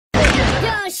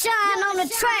shine on the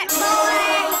track, boy.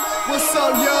 What's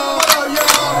up, y'all?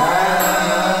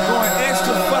 Going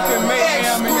extra fucking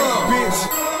mayhem in this bitch.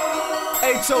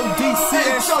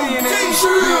 HODCSC in this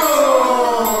bitch.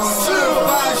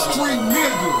 Certified street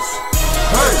niggas.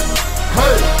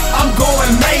 Hey, I'm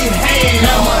going mayhem.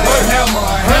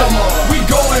 Hammer. We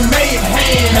going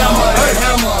mayhem. Hammer.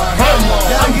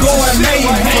 I'm going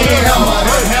mayhem.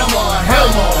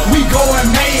 Hammer. We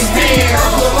going mayhem.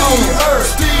 Urkel on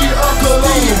earth.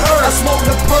 I smoke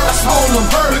the purse on them.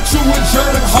 But you a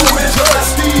jerk. I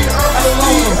Steve Urkel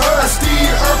on earth.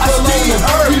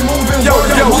 We moving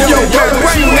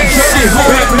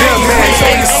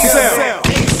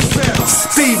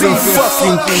Stevie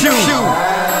fucking Q.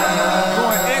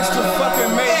 Going extra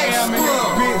fucking mayhem in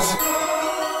this bitch.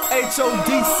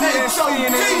 HODCSC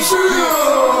in this bitch.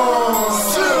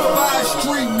 Certified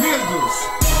street niggas.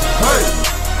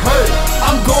 Hey,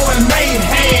 I'm going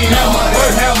mayhem.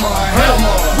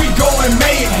 Hammer. We going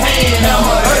mayhem.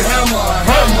 Hammer.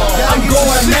 I'm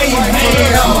going mayhem.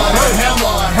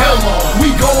 Hammer.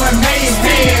 We going mayhem.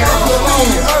 Urkel on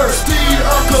earth. Steve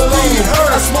Urkel on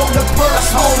earth. I smoke the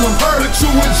purse on them. But you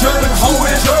a jerk. I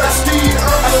Steve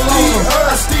Urkel on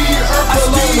earth.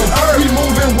 We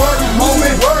moving word.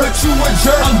 But you a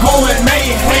jerk. I'm going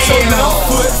mayhem. Put your left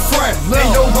foot front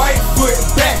and your right foot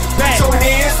back. Put your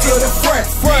hands to the front.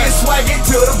 And swag it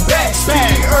to the back.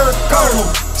 Steve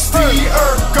Urkel.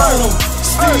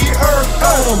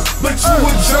 But you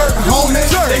a jerk, homie.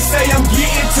 They say I'm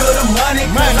getting to the money,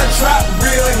 cause I trap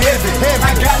real heavy.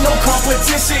 I got no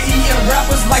competition, eating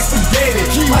rappers like spaghetti.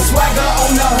 My swagger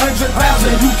on 100,000,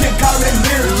 you can call it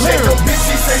lyrics. Check a bitch,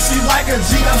 she say she like a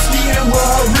G, I'm skiing with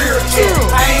her rear check.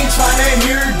 I ain't tryna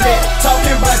hear that,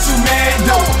 talking about you mad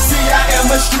though. See, I am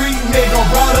a street nigga,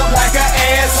 brought up like an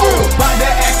asshole. Bout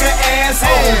to act an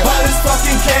asshole, buy this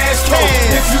fucking cash code.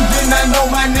 If you did not know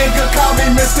my nigga, call me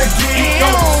Mr. Gito.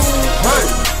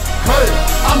 Hey,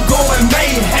 I'm going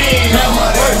mayhem.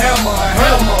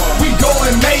 Hammer. We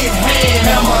going mayhem.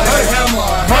 Hammer.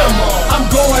 I'm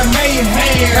going mayhem.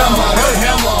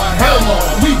 Hammer.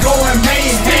 We going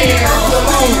mayhem. Urkel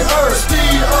on earth.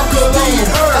 Steve Urkel on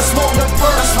earth. I smoke the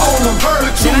purse on them.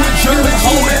 But you a jerk.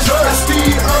 I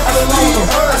Steve Urkel on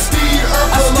earth.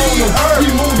 We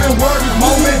moving word.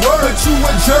 But you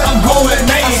a jerk. I'm going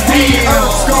mayhem. Steve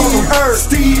Urkel on earth.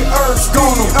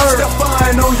 Step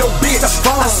fine on your bitch.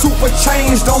 I super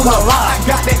changed on the line. I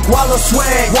got that guala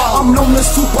swag. I'm known to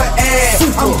super ass.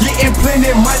 I'm getting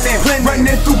plenty money,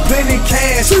 running through plenty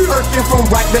cash. Urking from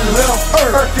right to left,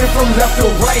 urking from left to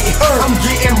right. I'm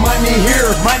getting money here,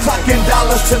 clocking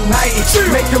dollars tonight.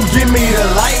 Make them give me the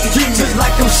light, just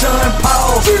like I'm Sean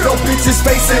Paul. No bitches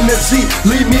facing the G,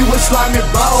 leave me with slimy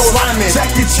balls.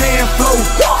 Jackie Chan flow,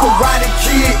 Karate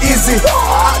Kid Izzy,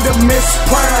 Optimus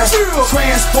Prime,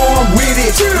 transform with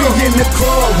it. We in the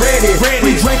club ready.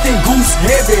 We drinking goose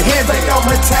heavy. Think I'm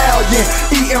Italian,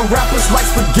 eating rappers like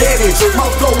spaghetti. My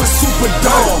flow is super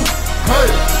dumb. Hey,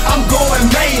 I'm going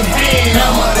mayhem.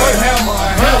 Hammer.